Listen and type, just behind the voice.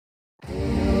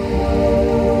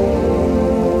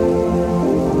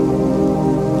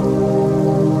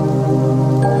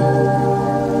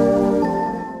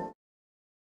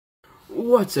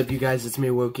What's up, you guys? It's me,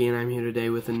 Wokey, and I'm here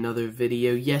today with another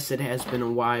video. Yes, it has been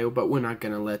a while, but we're not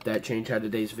going to let that change how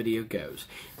today's video goes.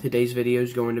 Today's video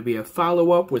is going to be a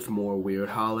follow-up with more weird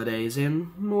holidays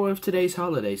and more of today's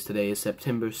holidays. Today is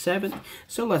September 7th,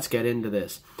 so let's get into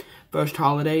this. First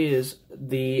holiday is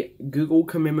the Google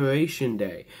Commemoration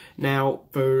Day. Now,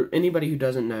 for anybody who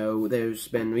doesn't know, there's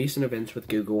been recent events with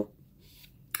Google.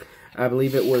 I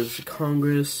believe it was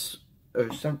Congress, or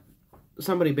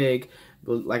somebody big.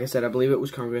 Like I said, I believe it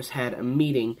was Congress, had a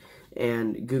meeting,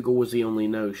 and Google was the only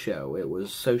no-show. It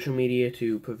was social media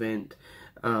to prevent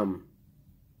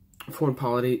foreign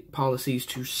policies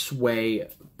to sway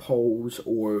polls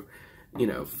or,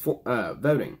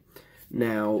 voting.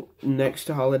 Now, next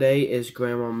holiday is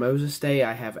Grandma Moses Day.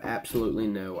 I have absolutely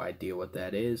no idea what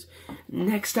that is.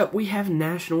 Next up, we have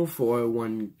National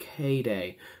 401k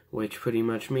Day, which pretty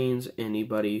much means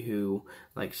anybody who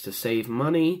likes to save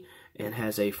money and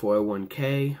has a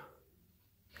 401k,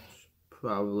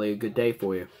 probably a good day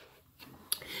for you.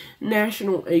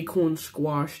 National Acorn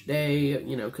Squash Day,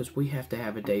 because we have to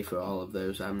have a day for all of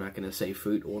those. I'm not going to say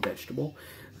fruit or vegetable.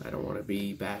 I don't want to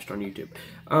be bashed on YouTube.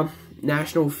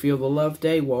 National Feel the Love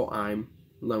Day. Well, I'm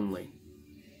lonely.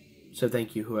 So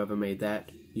thank you, whoever made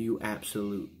that. You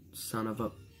absolute son of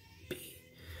a b.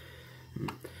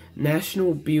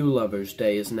 National Beer Lovers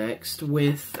Day is next.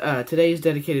 Today is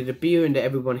dedicated to beer and to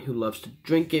everyone who loves to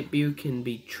drink it. Beer can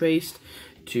be traced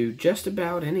to just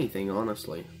about anything,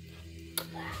 honestly.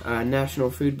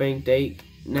 National Food Bank Day.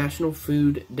 National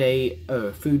Food Day.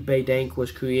 Food Bank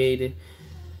was created.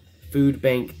 Food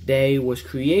Bank Day was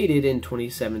created in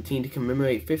 2017 to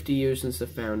commemorate 50 years since the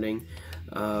founding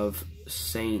of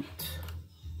St.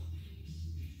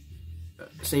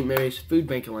 Mary's Food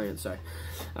Bank Alliance.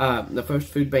 The first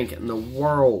food bank in the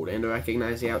world, and to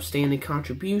recognize the outstanding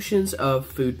contributions of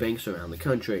food banks around the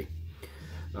country.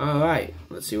 Alright,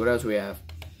 let's see what else we have.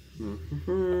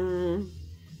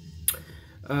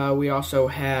 We also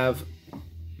have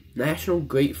National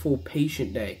Grateful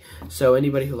Patient Day. So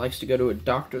anybody who likes to go to a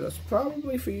doctor, that's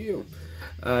probably for you.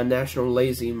 National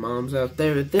Lazy Moms out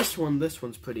there. This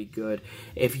one's pretty good.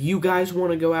 If you guys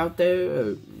want to go out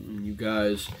there, the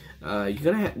guys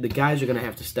are gonna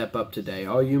have to step up today.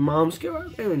 All you moms, go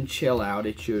out there and chill out.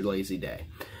 It's your lazy day.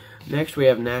 Next, we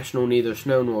have National Neither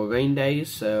Snow Nor Rain Day.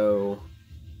 So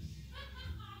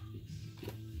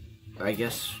I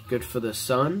guess good for the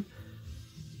sun.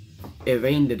 It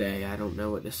rained today. I don't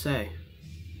know what to say.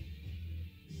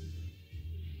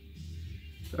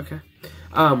 Okay.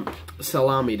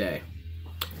 Salami Day.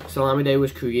 Salami Day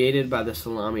was created by the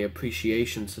Salami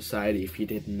Appreciation Society. If you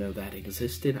didn't know that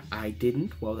existed, I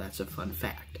didn't. Well, that's a fun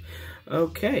fact.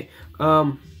 Okay.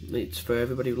 It's for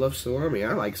everybody who loves salami.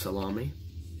 I like salami.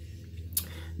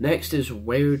 Next is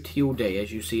Wear Teal Day.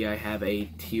 As you see, I have a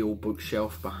teal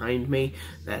bookshelf behind me.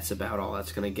 That's about all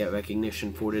that's going to get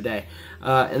recognition for today.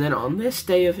 And then on this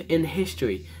day in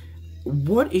history,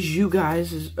 what is you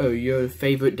guys' your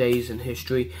favorite days in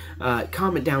history?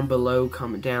 Comment down below.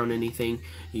 Comment down anything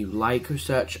you like or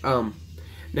such.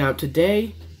 Now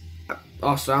today,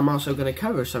 I'm also going to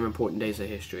cover some important days of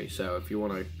history. So if you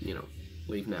want to,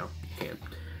 leave now, you can.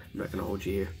 I'm not going to hold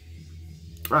you here.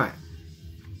 All right.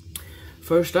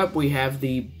 First up, we have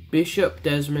the Bishop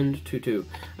Desmond Tutu.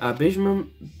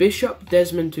 Bishop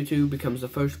Desmond Tutu becomes the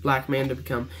first black man to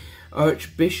become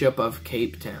Archbishop of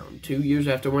Cape Town, 2 years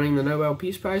after winning the Nobel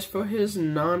Peace Prize for his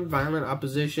non-violent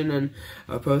opposition in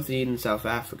apartheid in South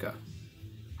Africa.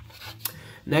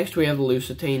 Next, we have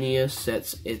Lusitania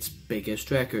sets its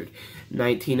biggest record,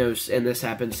 and this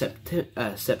happened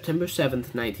September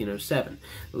 7th, 1907.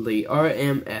 The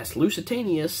RMS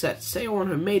Lusitania set sail on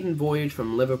her maiden voyage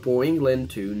from Liverpool, England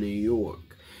to New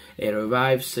York. It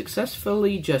arrived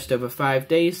successfully just over 5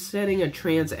 days, setting a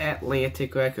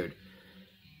transatlantic record.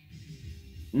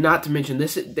 Not to mention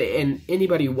this, and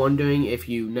anybody wondering if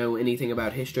you know anything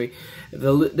about history,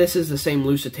 this is the same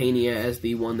Lusitania as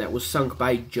the one that was sunk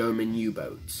by German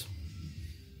U-boats.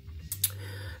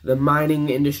 The mining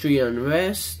industry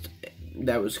unrest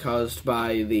that was caused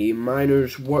by the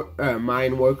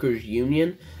Mine Workers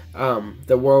Union,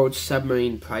 the world's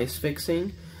submarine price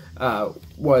fixing, it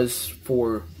was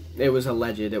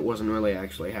alleged. It wasn't really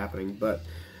actually happening, but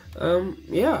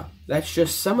yeah, that's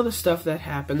just some of the stuff that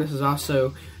happened. This is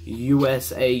also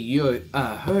USA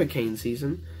hurricane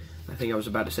season. I think I was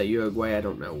about to say Uruguay. I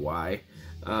don't know why.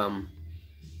 Other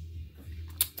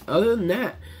than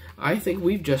that, I think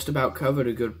we've just about covered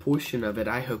a good portion of it.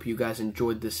 I hope you guys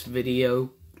enjoyed this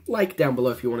video. Like down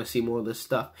below if you want to see more of this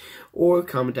stuff, or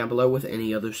comment down below with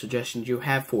any other suggestions you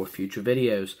have for future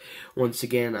videos. Once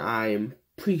again, I'm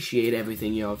appreciate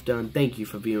everything y'all have done. Thank you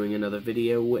for viewing another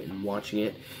video and watching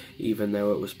it, even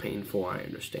though it was painful, I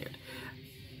understand.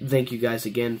 Thank you guys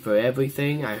again for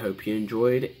everything. I hope you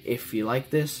enjoyed. If you like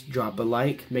this, drop a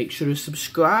like. Make sure to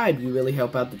subscribe. You really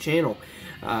help out the channel.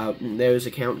 There's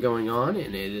a count going on,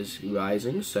 and it is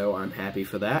rising, so I'm happy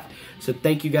for that. So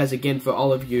thank you guys again for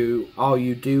all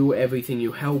you do, everything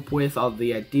you help with, all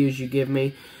the ideas you give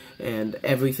me, and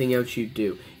everything else you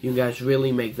do. You guys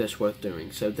really make this worth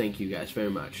doing, so thank you guys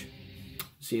very much.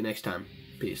 See you next time.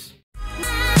 Peace.